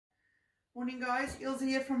Morning guys, Ilse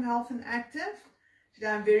here from Health and Active. Today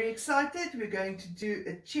I'm very excited. We're going to do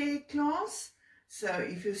a chair class. So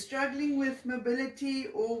if you're struggling with mobility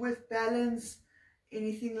or with balance,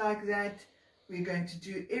 anything like that, we're going to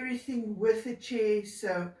do everything with a chair.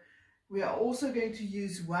 So we are also going to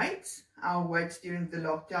use weights. Our weights during the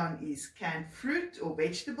lockdown is canned fruit or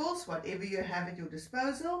vegetables, whatever you have at your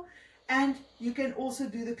disposal. And you can also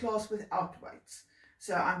do the class without weights.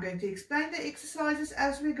 So I'm going to explain the exercises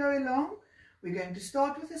as we go along. We're going to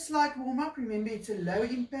start with a slight warm-up. Remember, it's a low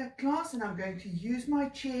impact class and I'm going to use my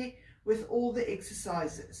chair with all the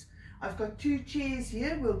exercises. I've got two chairs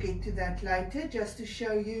here. We'll get to that later just to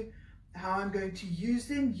show you how I'm going to use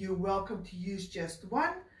them. You're welcome to use just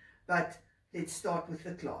one, but let's start with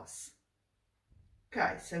the class.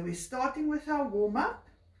 Okay, so we're starting with our warm-up.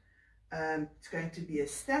 It's going to be a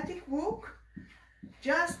static walk.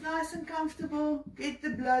 Just nice and comfortable, get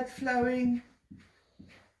the blood flowing.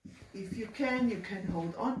 If you can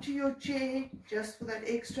hold on to your chair just for that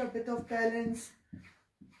extra bit of balance.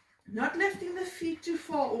 Not lifting the feet too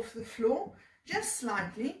far off the floor, just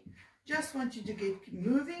slightly. Just want you to get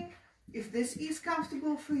moving. If this is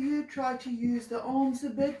comfortable for you, try to use the arms a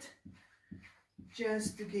bit,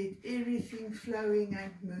 just to get everything flowing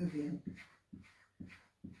and moving.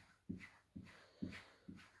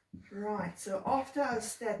 Right, so after our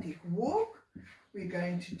static walk, we're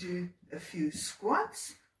going to do a few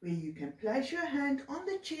squats where you can place your hand on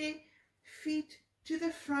the chair, feet to the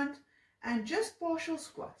front, and just partial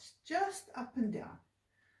squats, just up and down.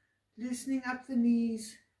 Loosening up the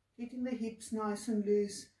knees, getting the hips nice and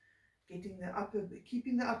loose, keeping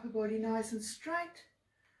the upper body nice and straight,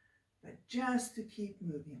 but just to keep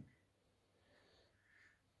moving.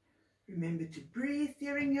 Remember to breathe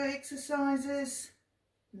during your exercises.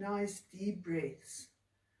 Nice deep breaths.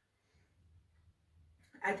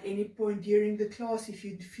 At any point during the class, if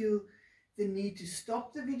you feel the need to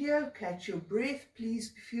stop the video, catch your breath,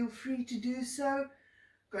 please feel free to do so.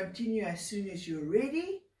 Continue as soon as you're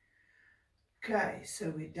ready. Okay,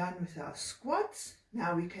 so we're done with our squats.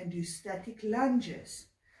 Now we can do static lunges.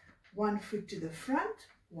 1 foot to the front,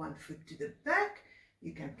 1 foot to the back.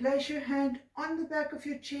 You can place your hand on the back of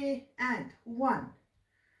your chair and 1,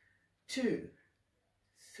 2,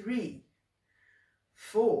 3,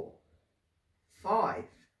 4, 5,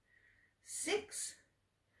 6,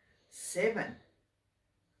 7,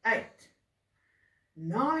 8,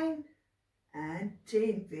 9, and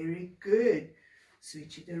 10. Very good.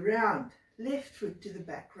 Switch it around. Left foot to the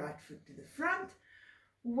back, right foot to the front.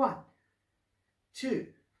 1, 2,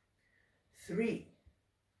 3,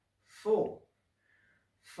 4,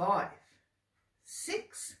 5,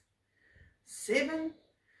 6, 7,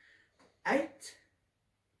 8,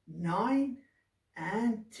 9,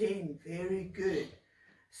 and 10. Very good.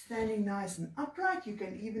 Standing nice and upright. You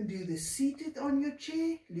can even do this seated on your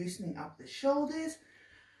chair, loosening up the shoulders.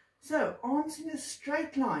 So arms in a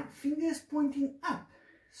straight line, fingers pointing up,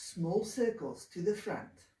 small circles to the front.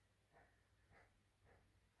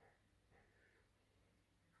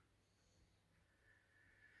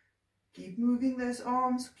 Keep moving those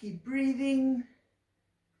arms, keep breathing.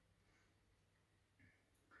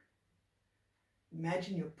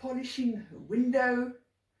 Imagine you're polishing a window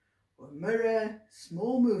or a mirror,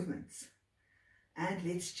 small movements. And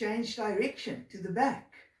let's change direction to the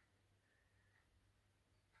back.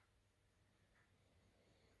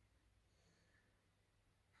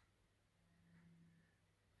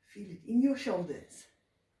 Feel it in your shoulders.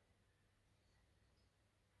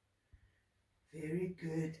 Very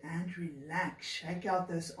good, and relax, shake out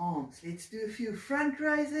those arms. Let's do a few front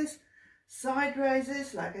raises. Side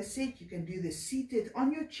raises, like I said, you can do this seated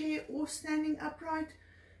on your chair or standing upright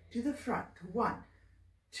to the front. 1,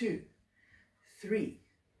 2, 3,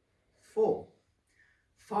 4,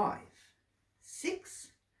 5, 6,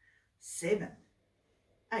 7,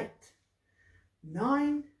 8,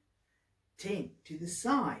 9, 10. To the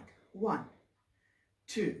side. 1,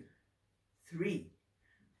 2, 3,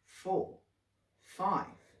 4, 5,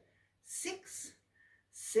 6,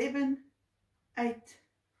 7, 8,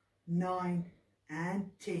 9, and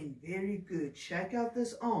 10. Very good. Shake out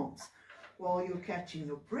those arms while you're catching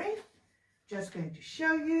your breath. Just going to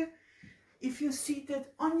show you, if you're seated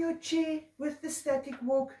on your chair with the static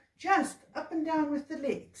walk, just up and down with the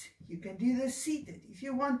legs. You can do this seated if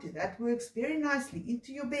you want to. That works very nicely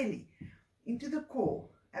into your belly, into the core,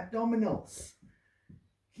 abdominals.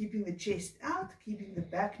 Keeping the chest out, keeping the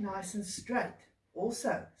back nice and straight.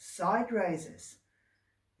 Also, side raises.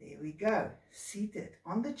 There we go, seated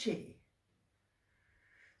on the chair.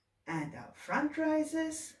 And our front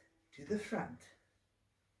raises to the front.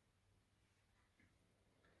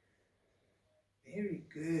 Very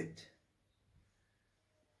good.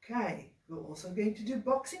 Okay, we're also going to do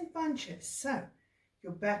boxing punches. So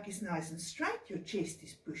your back is nice and straight, your chest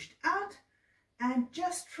is pushed out, and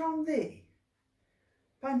just from there,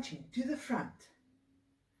 punching to the front,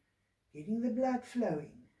 getting the blood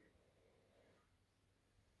flowing.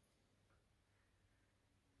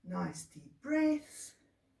 Nice deep breaths.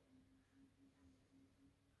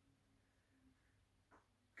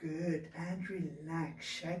 Good, and relax,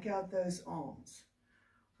 shake out those arms.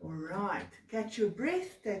 All right, catch your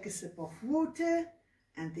breath, take a sip of water,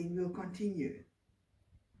 and then we'll continue.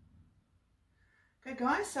 Okay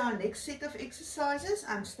guys, so our next set of exercises,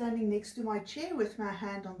 I'm standing next to my chair with my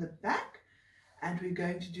hand on the back, and we're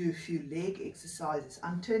going to do a few leg exercises.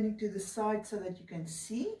 I'm turning to the side so that you can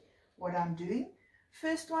see what I'm doing.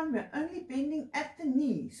 First one, we're only bending at the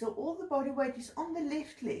knee, so all the body weight is on the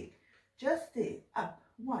left leg. Just there, up,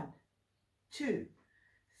 1, 2,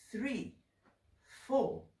 3,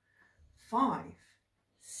 4, 5,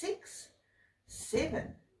 6,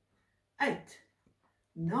 7, 8,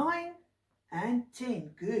 9, and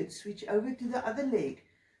 10. Good. Switch over to the other leg.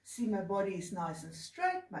 See, my body is nice and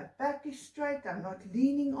straight. My back is straight. I'm not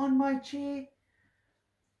leaning on my chair.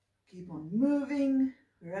 Keep on moving.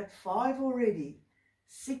 We're at 5 already.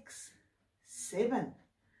 6, 7,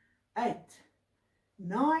 8,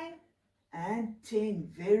 9, and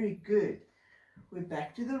 10. Very good. We're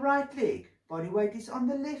back to the right leg. Body weight is on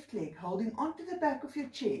the left leg, holding onto the back of your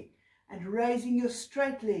chair and raising your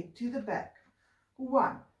straight leg to the back.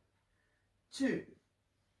 1, 2,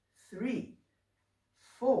 3,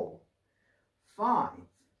 4, 5,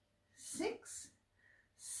 6,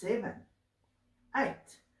 7, 8,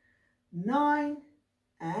 9,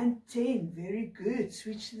 and 10. Very good.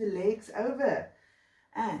 Switch the legs over.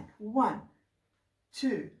 And 1,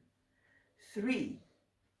 2, 3,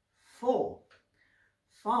 4,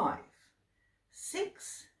 5,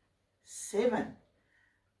 6, 7,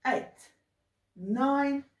 8,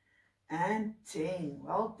 9, and 10.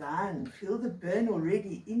 Well done. Feel the burn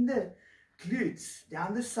already in the glutes,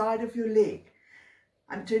 down the side of your leg.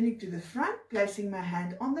 I'm turning to the front, placing my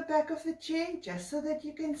hand on the back of the chair, just so that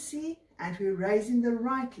you can see, and we're raising the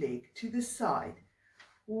right leg to the side.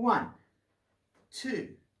 1, 2,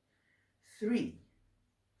 3,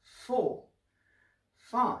 4,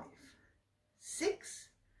 5, 6,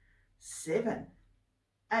 7,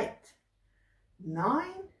 8, 9,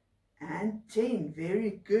 and 10.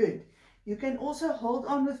 Very good. You can also hold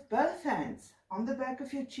on with both hands on the back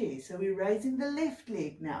of your chair. So we're raising the left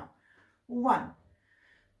leg now. 1,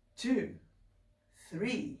 2,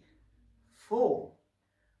 3, 4,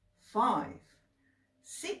 5,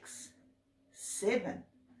 6, 7,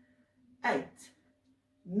 8,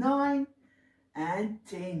 9, and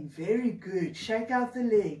 10. Very good. Shake out the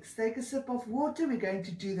legs. Take a sip of water. We're going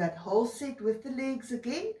to do that whole set with the legs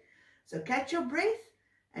again. So catch your breath,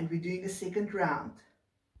 and we're doing a second round.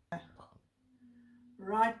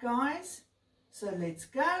 Right guys, so let's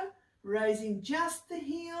go. Raising just the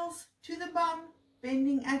heels to the bum,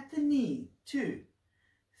 bending at the knee. 2,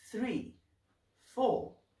 3,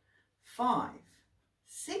 4, 5,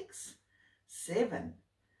 6, 7,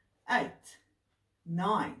 8,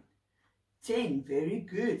 9, 10. Very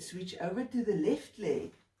good. Switch over to the left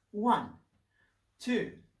leg. 1,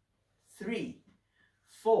 2, 3,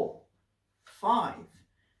 4, 5,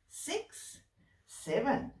 6,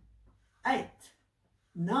 7, 8,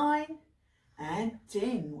 9, and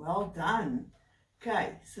 10. Well done.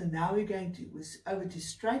 Okay, so now we're going to over to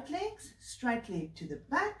straight legs. Straight leg to the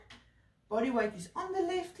back. Body weight is on the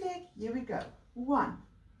left leg. Here we go. 1,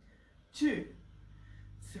 2,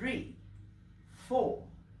 3, 4,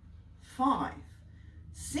 5,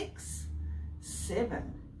 6,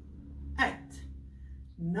 7, 8,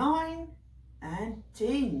 9, and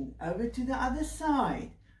 10. Over to the other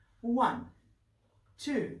side. 1,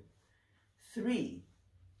 2, 3,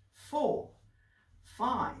 4,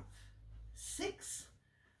 5, 6,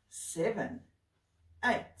 7,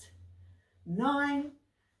 8, 9,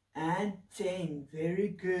 and 10. Very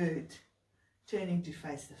good. Turning to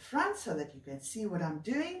face the front so that you can see what I'm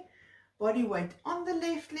doing. Body weight on the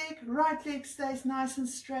left leg, right leg stays nice and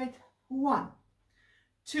straight. 1,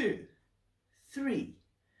 2, 3,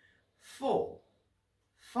 4,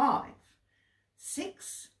 5,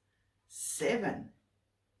 6, 7,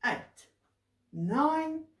 8,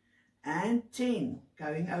 9, and 10.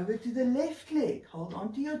 Going over to the left leg. Hold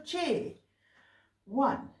on to your chair.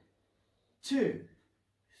 1, 2,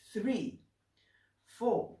 3,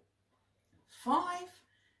 4, 5,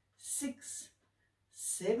 6,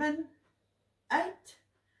 7, 8,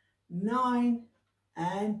 9,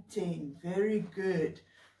 and 10. Very good.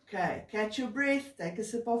 Okay, catch your breath, take a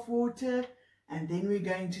sip of water, And then we're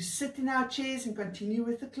going to sit in our chairs and continue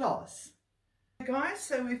with the class. Guys,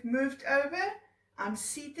 so we've moved over. I'm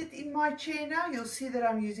seated in my chair now. You'll see that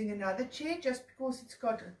I'm using another chair just because it's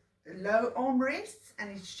got low armrests and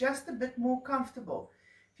it's just a bit more comfortable.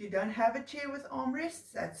 If you don't have a chair with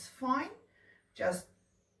armrests, that's fine. Just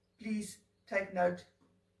please take note,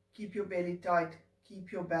 keep your belly tight,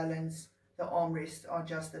 keep your balance. The armrests are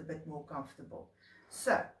just a bit more comfortable.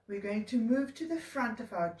 So we're going to move to the front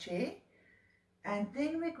of our chair and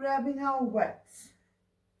then we're grabbing our weights.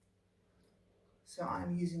 So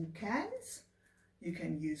I'm using cans. You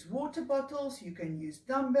can use water bottles, you can use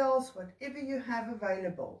dumbbells, whatever you have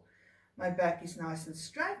available. My back is nice and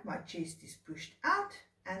straight, my chest is pushed out,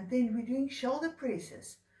 and then we're doing shoulder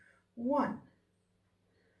presses. 1,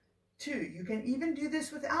 2, you can even do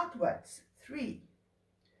this without weights. 3,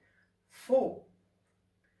 4,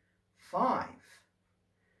 5,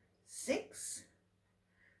 6,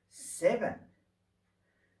 7,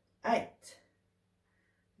 8,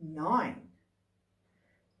 9,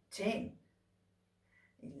 10,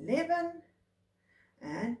 11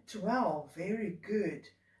 and 12. Very good.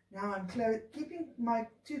 Now I'm keeping my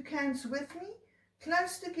 2 cans with me,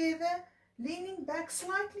 close together, leaning back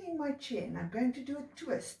slightly in my chair, and I'm going to do a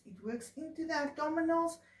twist. It works into the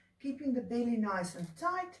abdominals, keeping the belly nice and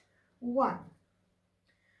tight. 1,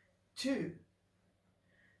 2,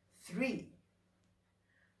 3,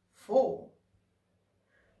 4,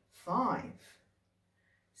 5,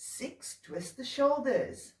 6, twist the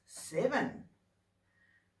shoulders. 7,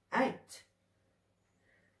 8,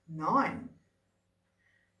 9,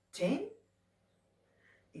 10,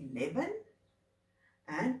 11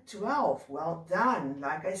 and 12. Well done.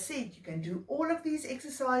 Like I said, you can do all of these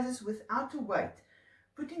exercises without a weight.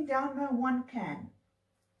 Putting down my 1 can,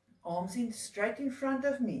 arms in straight in front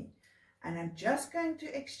of me, and I'm just going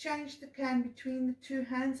to exchange the can between the 2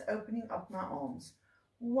 hands, opening up my arms.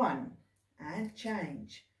 1 and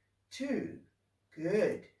change. 2,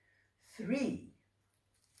 good. 3,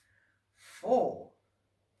 4,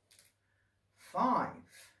 5,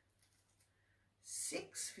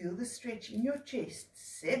 6, feel the stretch in your chest.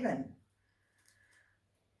 7,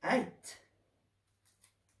 8,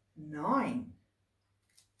 9,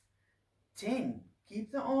 10,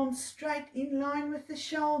 keep the arms straight in line with the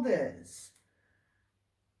shoulders.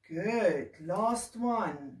 Good, last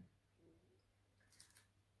one.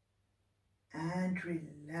 And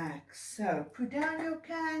relax. So put down your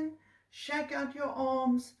can, shake out your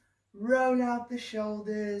arms, roll out the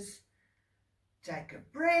shoulders, take a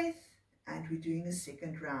breath, and we're doing a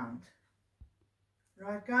second round.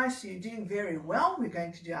 Right guys, so you're doing very well. We're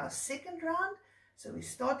going to do our second round. So we're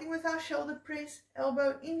starting with our shoulder press,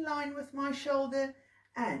 elbow in line with my shoulder,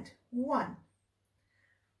 and 1,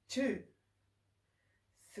 2,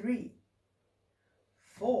 3,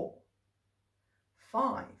 4,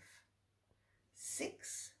 5,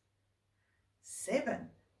 6, 7,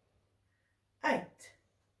 8,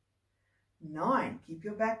 9, keep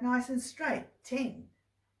your back nice and straight. 10,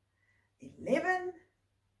 11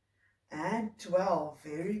 and 12.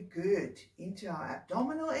 Very good. Into our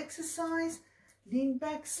abdominal exercise. Lean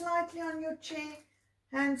back slightly on your chair,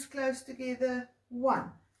 hands close together.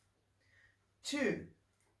 1, 2,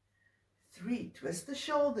 3, twist the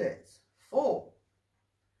shoulders. 4,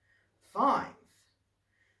 5,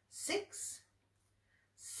 6,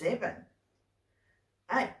 7,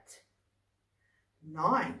 8,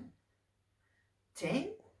 9, 10,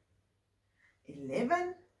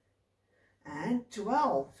 11 and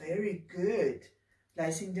 12. Very good.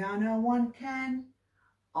 Placing down our 1 can,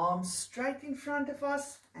 arms straight in front of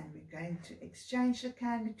us, and we're going to exchange the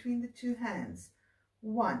can between the 2 hands.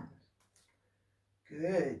 1,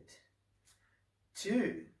 good.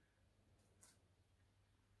 2,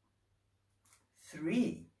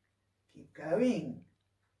 3, keep going.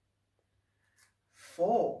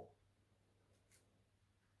 4,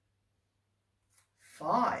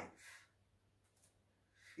 5,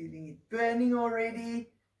 feeling it burning already.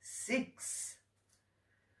 6,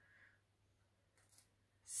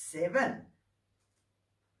 7,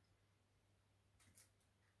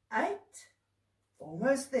 8,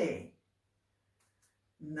 almost there.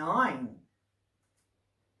 9,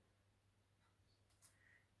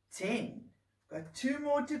 10, got 2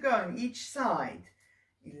 more to go on each side.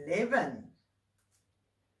 11,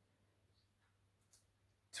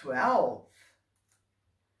 12.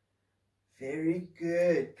 Very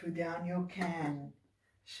good. Put down your can.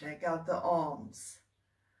 Shake out the arms.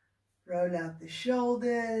 Roll out the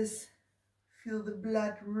shoulders. Feel the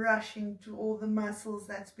blood rushing to all the muscles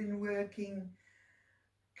that's been working.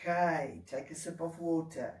 Okay, take a sip of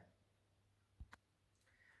water.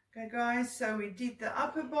 Okay guys, so we did the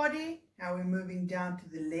upper body Now we're moving down to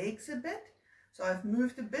the legs a bit. So I've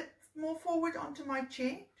moved a bit more forward onto my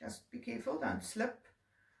chair. Just be careful, don't slip.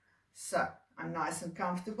 So I'm nice and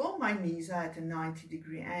comfortable. My knees are at a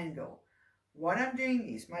 90-degree angle. What I'm doing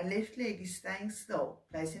is my left leg is staying still,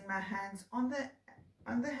 placing my hands on the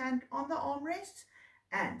armrests,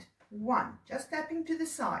 and 1, just tapping to the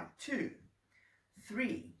side, 2,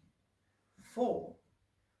 3, 4,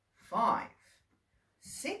 5,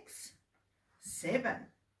 6, 7,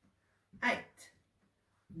 8,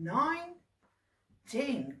 9,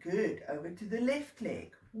 10. Good. Over to the left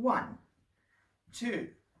leg. 1, 2,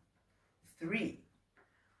 3,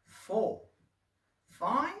 4,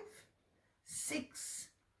 5, 6,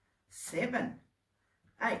 7,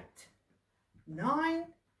 8, 9,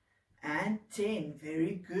 and 10.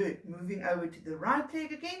 Very good. Moving over to the right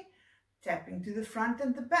leg again, tapping to the front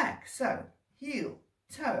and the back. So heel,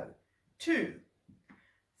 toe, 2,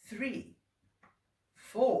 3,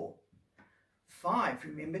 4, 5.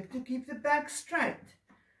 Remember to keep the back straight.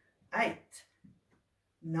 8,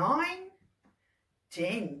 9,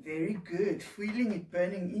 10. Very good. Feeling it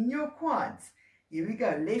burning in your quads. Here we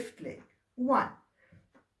go. Left leg. 1,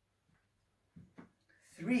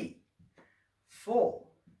 3, 4,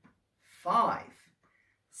 5,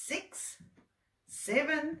 6,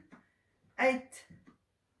 7, 8,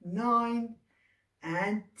 9,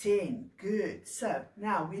 and 10. Good. So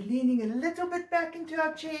now we're leaning a little bit back into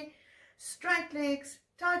our chair. Straight legs,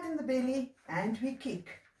 tighten the belly, and we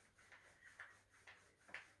kick.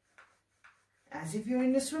 As if you're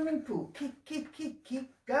in a swimming pool. Kick, kick, kick,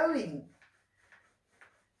 keep going.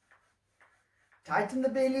 Tighten the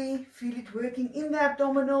belly, feel it working in the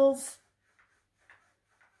abdominals.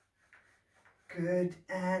 Good,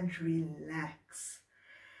 and relax.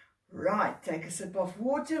 Right, take a sip of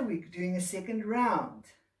water. We're doing a second round.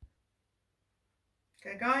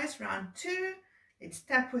 Okay guys, round 2. Let's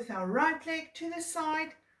tap with our right leg to the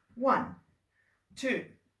side. 1, 2,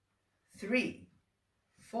 3,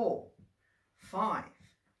 4, 5,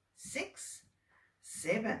 6,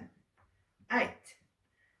 7, 8,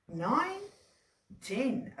 9,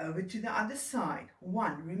 10. Over to the other side.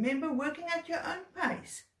 1. Remember, working at your own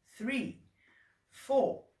pace. 3,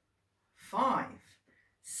 4, 5,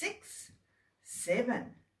 6,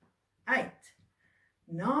 7, 8,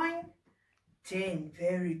 9, 10.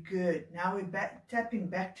 Very good. Now we're tapping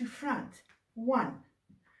back to front. 1,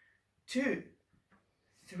 2,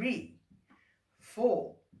 3,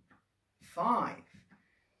 4, 5,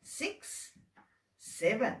 6,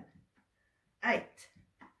 7, 8,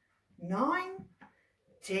 9,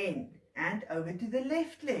 10. And over to the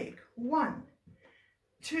left leg. 1,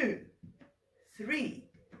 2, 3,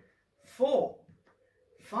 4,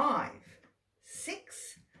 5,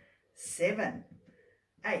 6, 7,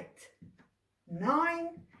 8, 9,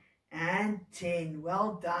 and 10.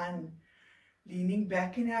 Well done. Leaning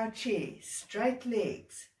back in our chair, straight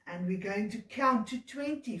legs, and we're going to count to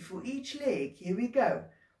 20 for each leg. Here we go.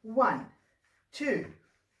 1, 2,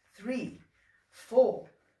 3, 4,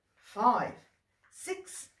 5,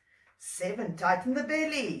 6, 7. Tighten the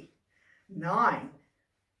belly. 9,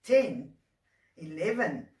 10,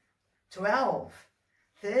 11, 12,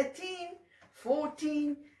 13,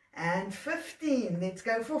 14, and 15. Let's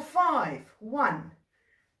go for 5. 1,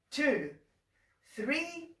 2,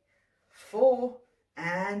 3, 4,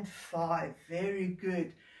 and 5. Very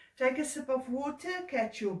good. Take a sip of water,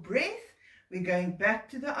 catch your breath. We're going back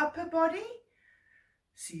to the upper body.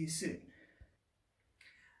 See you soon.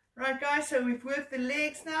 Right guys, so we've worked the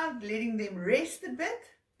legs now, letting them rest a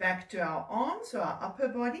bit. Back to our arms, so our upper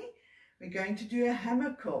body. We're going to do a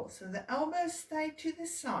hammer curl. So the elbows stay to the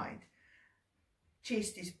side.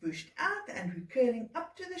 Chest is pushed out and we're curling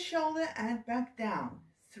up to the shoulder and back down.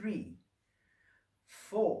 3,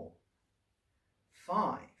 4,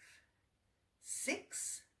 5,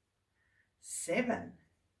 6, 7,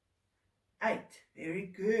 8. Very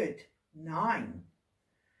good. 9,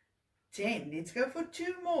 10. Let's go for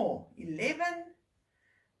 2 more. 11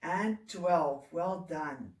 and 12. Well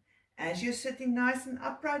done. As you're sitting nice and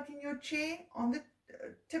upright in your chair, on the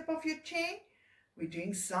tip of your chair, we're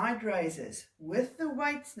doing side raises with the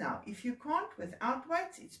weights now. If you can't, without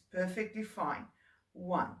weights, it's perfectly fine.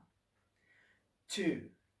 1, 2,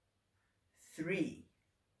 3,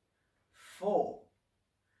 4,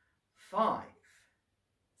 5,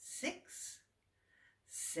 6,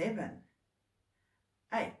 7,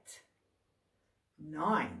 8,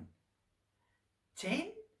 9,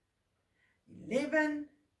 10, 11,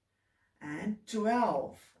 and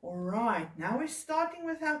 12. All right, now we're starting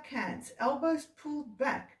with our cans. Elbows pulled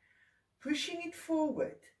back, pushing it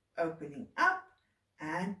forward, opening up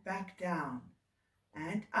and back down,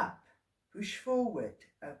 and up. Push forward,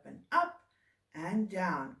 open up and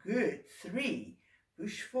down. Good. 3.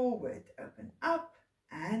 Push forward. Open up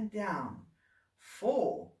and down.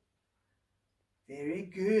 4. Very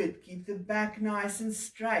good. Keep the back nice and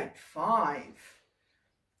straight. 5.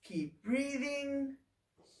 Keep breathing.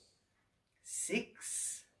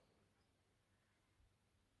 6.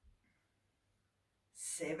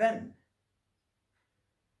 7.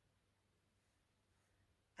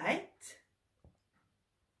 8.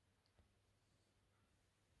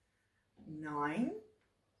 9.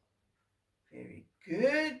 Very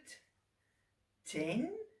good.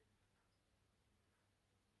 10.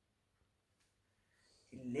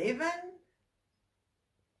 11.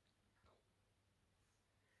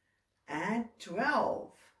 And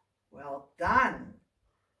 12. Well done.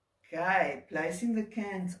 Okay, placing the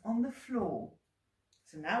cans on the floor.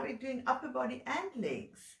 So now we're doing upper body and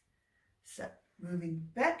legs. So moving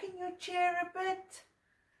back in your chair a bit,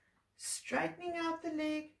 straightening out the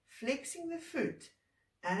leg, flexing the foot,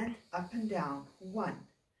 and up and down. 1,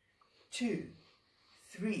 2,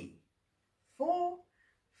 3, 4,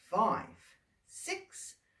 5,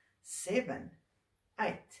 6, 7,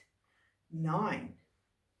 8, 9,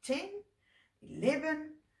 10, 11,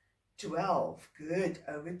 12. Good.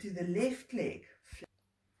 Over to the left leg.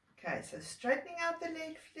 Okay, so straightening out the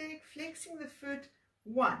left leg, flexing the foot.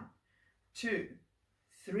 1, 2,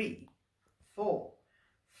 3, 4,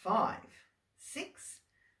 5, 6,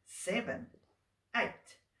 7, 8,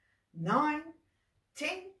 9, 10,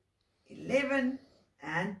 11,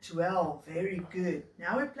 and 12. Very good.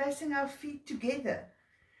 Now we're placing our feet together.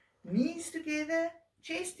 Knees together,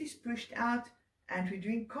 chest is pushed out, and we're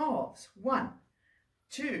doing calves. 1,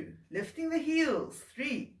 2, lifting the heels.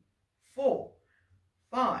 3, 4,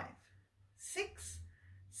 5, 6,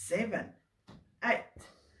 7, 8,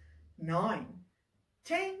 9,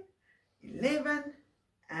 10, 11,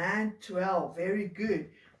 and 12. Very good.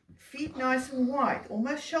 Feet nice and wide,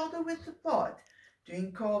 almost shoulder width apart.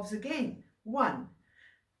 Doing calves again. 1,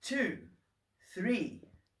 2, 3,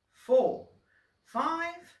 4,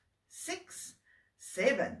 5, 6,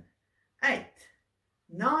 7, 8,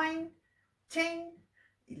 9, 10,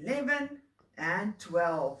 11, and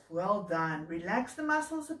 12. Well done. Relax the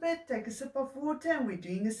muscles a bit. Take a sip of water and we're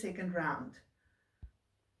doing a second round.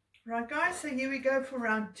 Right guys, so here we go for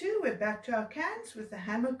round 2. We're back to our cans with the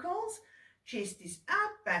hammer curls. Chest is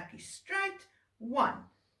out, back is straight. 1,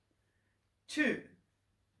 2,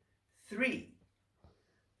 3,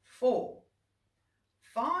 4,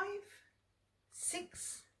 5,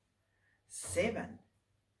 6, 7,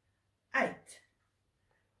 8,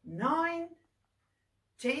 9,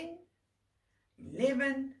 10,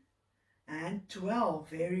 11, and 12.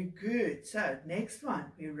 Very good. So next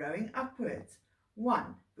one, we're rowing upwards.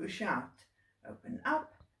 1, push out, open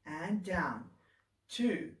up and down.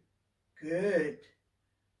 2, good.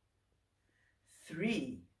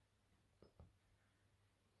 3,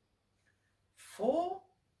 4,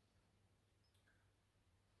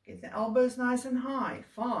 get the elbows nice and high.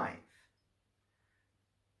 5,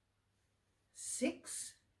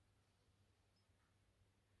 6,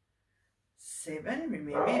 7.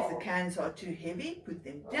 Remember, if the cans are too heavy, put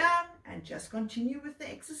them down and just continue with the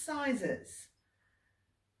exercises.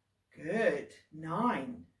 Good.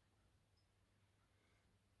 9,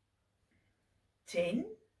 10,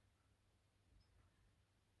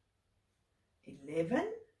 11,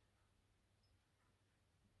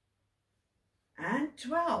 and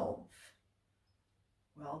 12.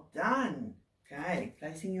 Well done. Okay,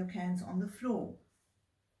 placing your cans on the floor.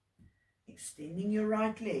 Extending your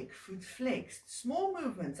right leg, foot flexed. Small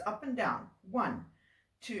movements up and down. 1,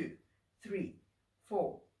 2, 3,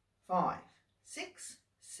 4, 5, 6,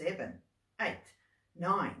 7, 8,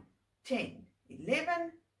 9, 10,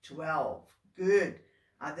 11, 12. Good.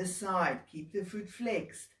 Other side. Keep the foot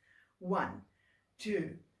flexed. 1,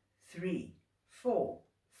 2, 3, 4,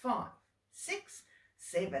 5, 6,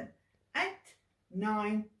 7, 8,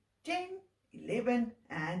 9, 10, 11,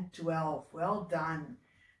 and 12. Well done.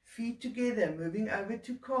 Feet together, moving over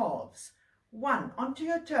to calves. 1, onto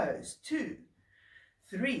your toes. 2,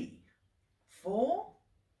 3, 4,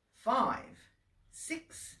 5,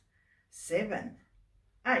 6, 7,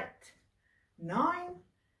 8, 9,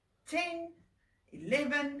 10,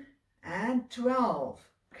 11, and 12.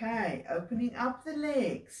 Okay, opening up the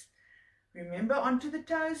legs. Remember, onto the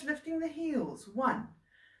toes, lifting the heels. 1,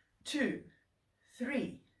 2,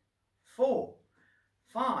 3, 4,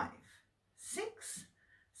 5, 6,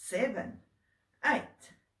 7, 8,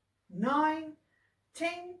 9,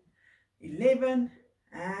 10, 11,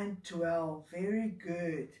 and 12. Very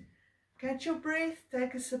good. Catch your breath,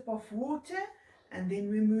 take a sip of water, and then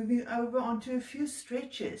we're moving over onto a few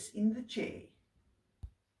stretches in the chair.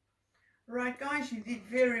 Right guys, you did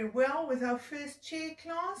very well with our first chair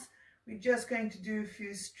class. We're just going to do a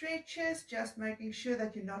few stretches, just making sure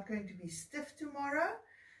that you're not going to be stiff tomorrow.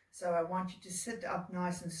 So I want you to sit up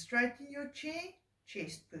nice and straight in your chair,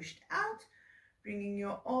 chest pushed out, bringing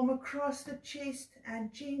your arm across the chest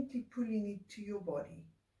and gently pulling it to your body.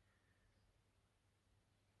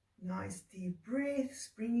 Nice deep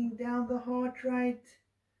breaths, bringing down the heart rate.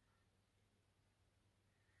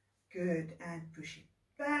 Good, and push it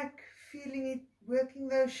back, feeling it, working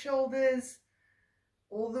those shoulders,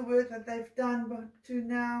 all the work that they've done up to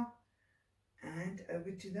now, and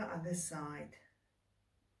over to the other side.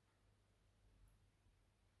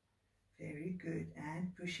 Very good,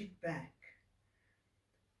 and push it back.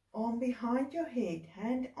 Arm behind your head,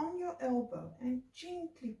 hand on your elbow, and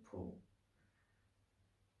gently pull.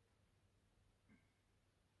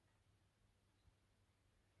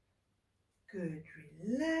 Good,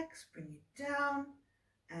 relax, bring it down,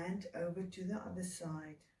 and over to the other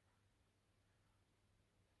side.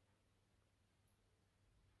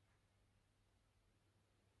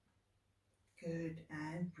 Good,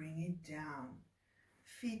 and bring it down.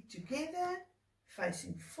 Feet together,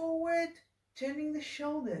 facing forward, turning the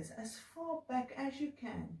shoulders as far back as you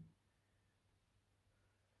can.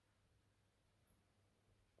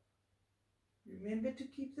 Remember to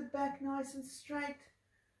keep the back nice and straight.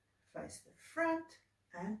 Face the front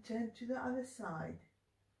and turn to the other side.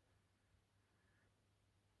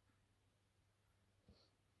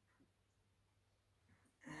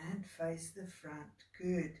 And face the front.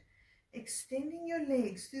 Good. Extending your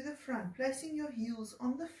legs to the front, placing your heels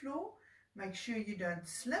on the floor. Make sure you don't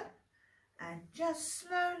slip. And just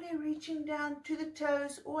slowly reaching down to the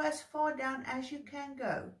toes or as far down as you can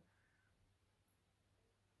go.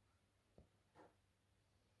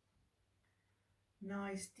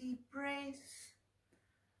 Nice deep breaths.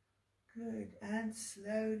 Good, and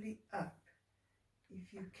slowly up.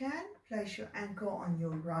 If you can, place your ankle on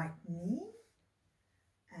your right knee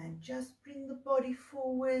and just bring the body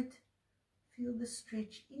forward. Feel the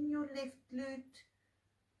stretch in your left glute.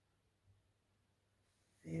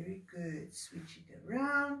 Very good. Switch it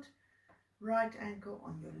around. Right ankle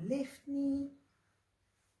on your left knee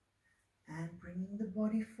and bringing the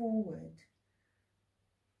body forward.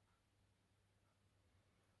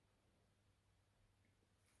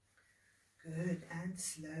 Good, and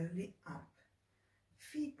slowly up.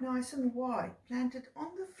 Feet nice and wide, planted on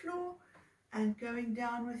the floor and going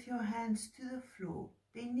down with your hands to the floor.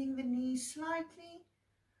 Bending the knees slightly,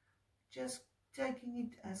 just taking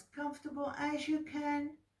it as comfortable as you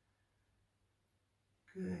can.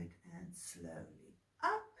 Good, and slowly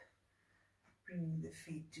up. Bringing the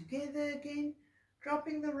feet together again,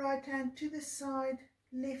 dropping the right hand to the side,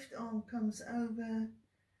 left arm comes over.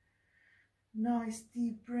 Nice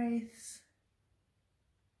deep breaths.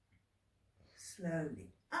 Slowly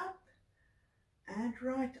up and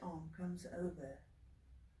right arm comes over.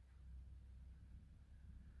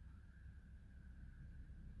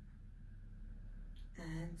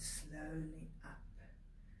 And slowly up.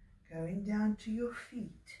 Going down to your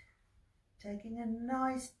feet. Taking a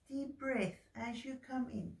nice deep breath as you come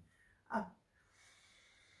in. Up.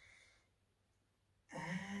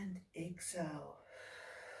 And exhale.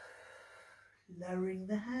 Lowering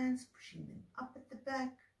the hands, pushing them up at the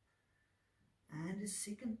back. And a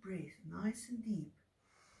second breath, nice and deep.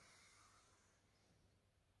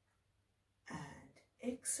 And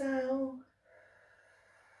exhale.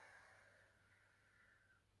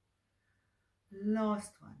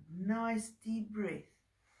 Last one, nice deep breath.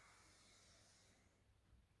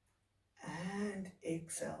 And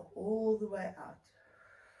exhale all the way out.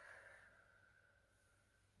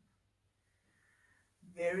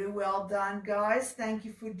 Very well done, guys. Thank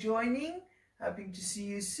you for joining. Hoping to see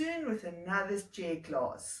you soon with another chair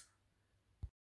class.